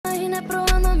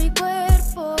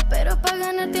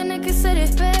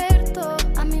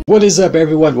What is up,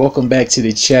 everyone? Welcome back to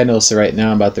the channel. So right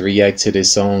now I'm about to react to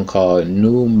this song called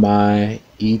Noua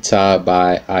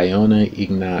by Ioana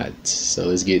Ignat. So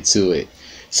let's get to it.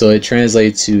 So it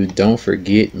translates to "Don't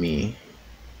Forget Me."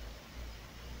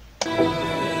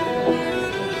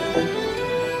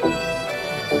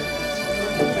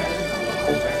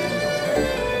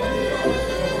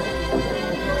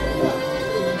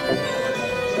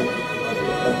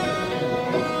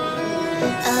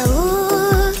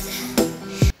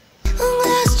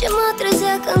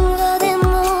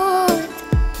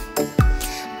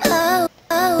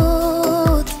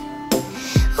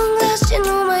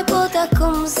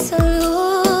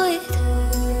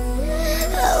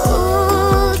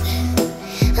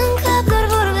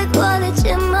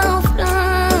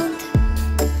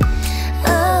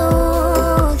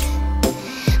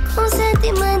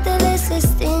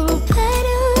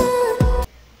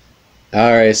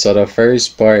 Alright, so the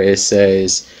first part, it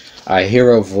says, "I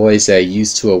hear a voice that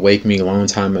used to awake me a long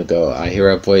time ago. I hear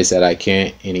a voice that I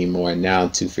can't anymore now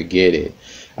to forget it.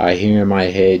 I hear in my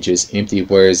head just empty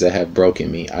words that have broken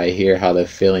me. I hear how the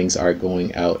feelings are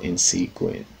going out in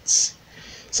sequence."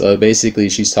 So basically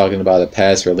she's talking about a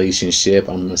past relationship.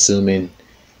 I'm assuming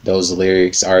those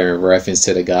lyrics are in reference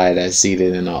to the guy that's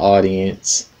seated in the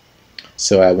audience.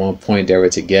 So at one point they were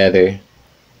together.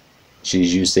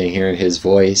 She's used to hearing his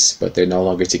voice, but they're no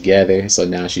longer together. So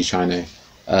now she's trying to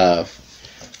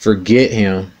forget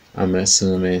him, I'm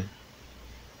assuming.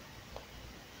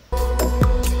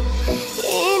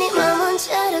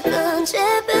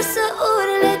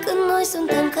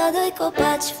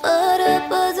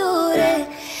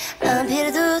 Am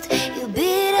pierdut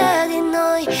iubirea din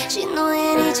noi și nu e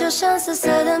nicio șansă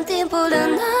să dăm timpul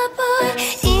înapoi.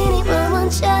 Inima mă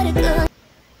încearcă.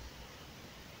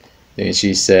 Then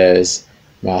she says,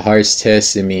 "My heart's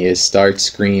testing me, it starts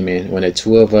screaming. When the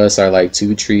two of us are like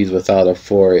two trees without a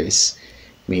forest,"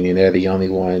 meaning they're the only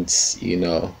ones, you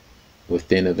know,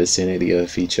 within the vicinity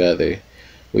of each other.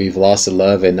 "We've lost the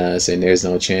love in us and there's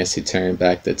no chance to turn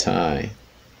back the time."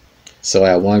 So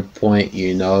at one point,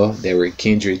 you know, they were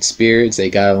kindred spirits. They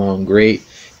got along great.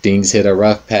 Things hit a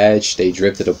rough patch. They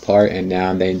drifted apart, and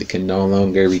now they can no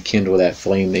longer rekindle that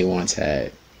flame they once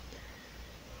had.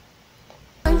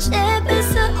 Începe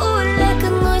să urle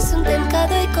când noi suntem ca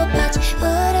doi copaci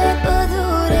fără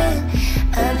pădure.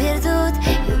 Am pierdut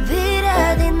iubirea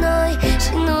din noi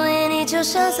și nu e nicio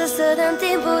șansă să dăm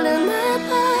timpul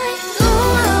înapoi. Nu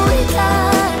mă uita,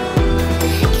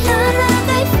 chiar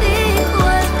dacă ai fi cu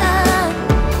alta.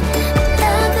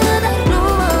 Pleacă, dar nu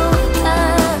mă uita.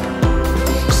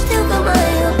 Știu că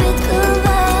m-ai iubit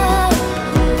cândva.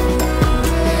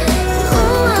 Nu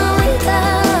mă uita.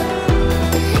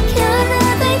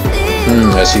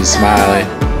 She's smiling.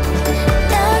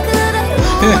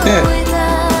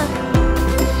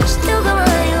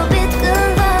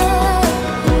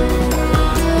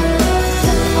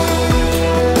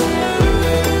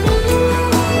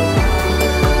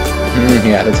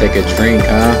 You had to take a drink,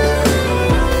 huh?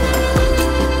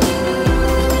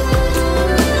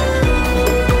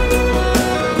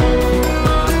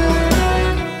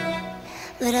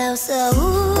 Vreau să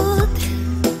aud,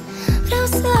 vreau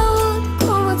să aud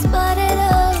cum îți pare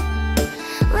rău.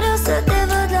 Vreau să te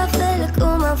văd la fel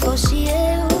cum am fost și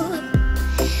eu,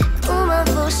 cum am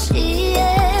fost și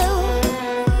eu.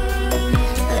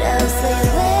 Vreau să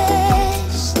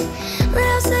iubești,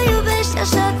 vreau să iubești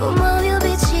așa cum am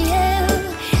iubit și eu.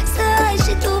 Să ai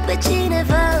și tu pe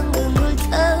cineva în gândul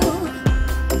tău,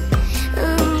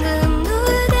 în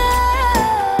gândul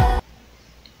tău.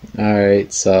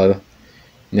 Alright, so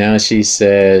now she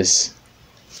says,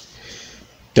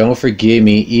 "Don't forget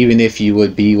me, even if you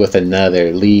would be with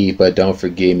another. Leave, but don't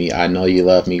forget me. I know you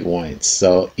loved me once."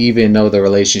 So even though the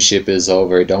relationship is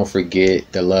over, don't forget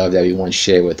the love that we once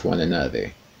shared with one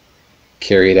another.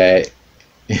 Carry that.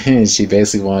 She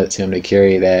basically wants him to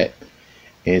carry that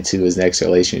into his next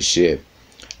relationship.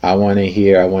 I want to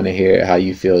hear how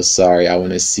you feel sorry. I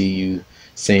want to see you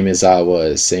same as I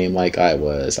was, same like I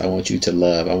was. I want you to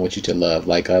love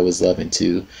like I was loving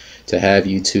too. To have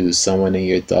you too, someone in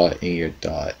your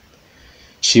thought,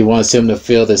 She wants him to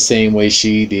feel the same way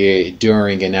she did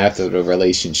during and after the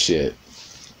relationship,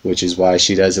 which is why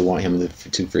she doesn't want him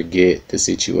to forget the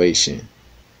situation.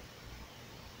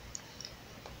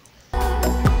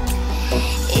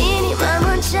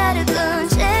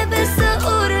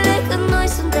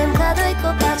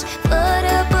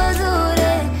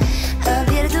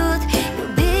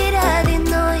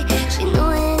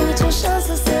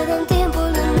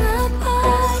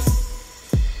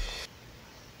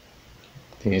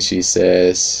 And she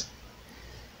says,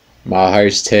 My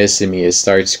heart's testing me. It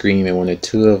starts screaming when the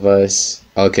two of us.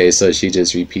 Okay, so she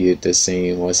just repeated the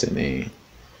same. What's her name?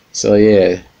 So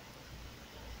yeah.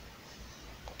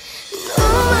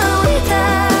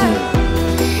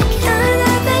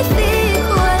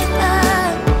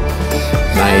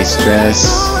 Nice dress.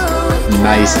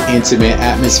 Nice intimate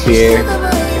atmosphere.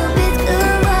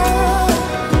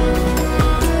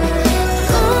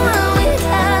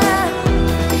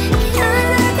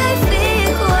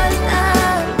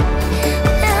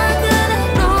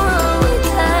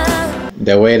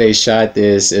 The way they shot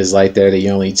this is like they're the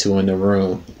only two in the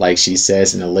room. Like she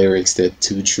says in the lyrics, the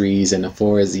two trees in the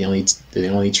forest, the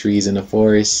only trees in the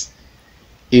forest.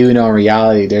 Even though in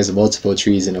reality there's multiple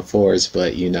trees in the forest,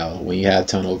 but you know, when you have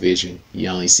tunnel vision, you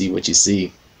only see what you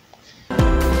see.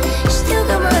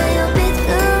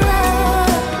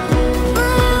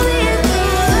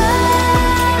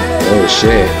 Oh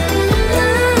shit.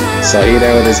 So he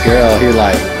there with this girl, he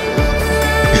like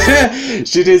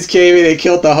she just came in and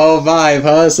killed the whole vibe,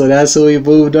 huh? So that's who we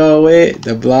moved on with?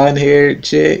 The blonde-haired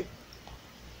chick?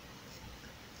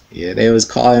 Yeah, they was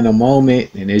calling a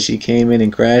moment, and then she came in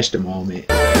and crashed the moment.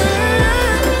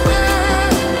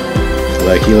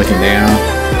 Look, he looking down.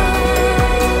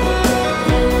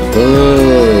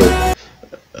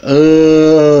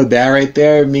 Oh, that right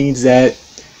there means that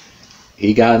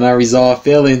he got unresolved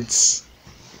feelings.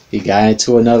 He got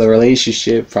into another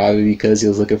relationship, probably because he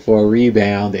was looking for a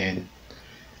rebound, and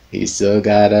he still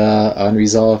got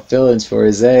unresolved feelings for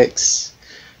his ex.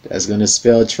 That's gonna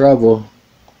spell trouble.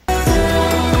 She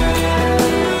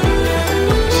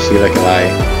looking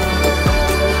like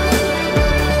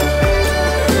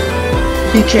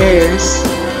he cares.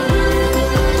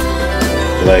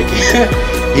 Like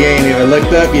he ain't even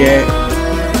looked up yet.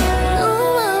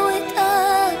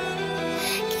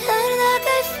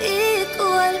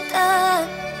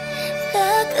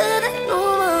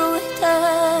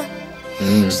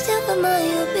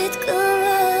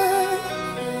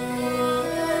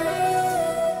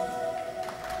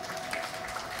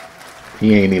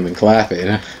 He ain't even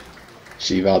clapping.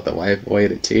 She about to wipe away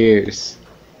the tears.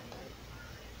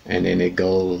 And then it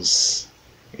goes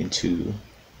into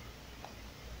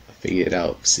a faded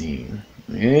out scene.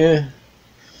 Yeah.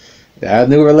 That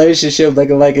new relationship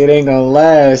looking like it ain't gonna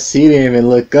last. He didn't even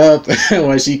look up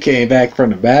when she came back from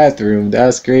the bathroom.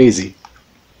 That's crazy.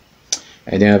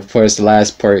 And then of course the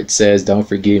last part says, don't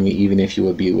forgive me even if you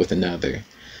will be with another.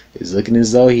 It's looking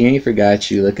as though he ain't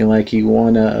forgot you. Looking like he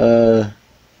wanna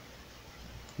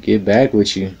get back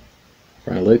with you.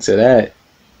 From the looks of that.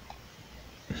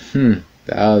 That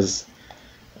was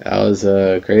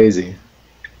crazy.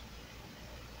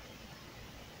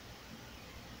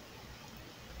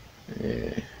 Yeah.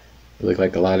 It looked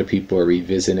like a lot of people are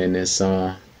revisiting this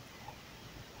song.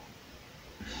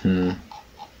 Yeah.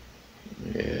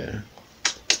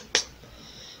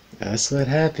 That's what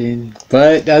happened.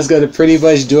 But that's going to pretty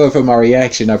much do it for my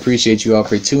reaction. I appreciate you all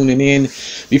for tuning in.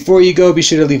 Before you go, be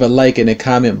sure to leave a like and a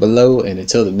comment below. And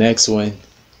until the next one,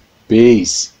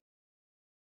 peace.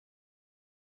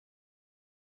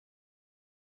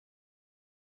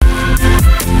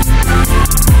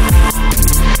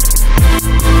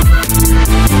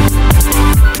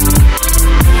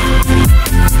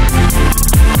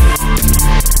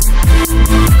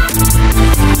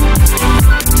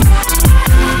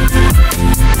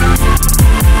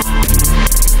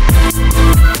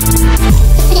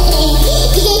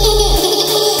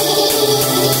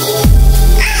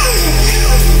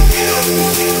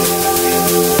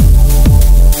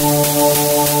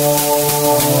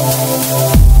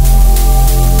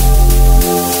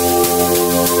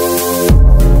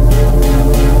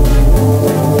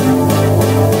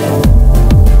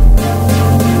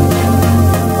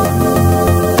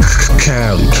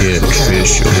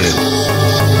 CaliKidOfficial.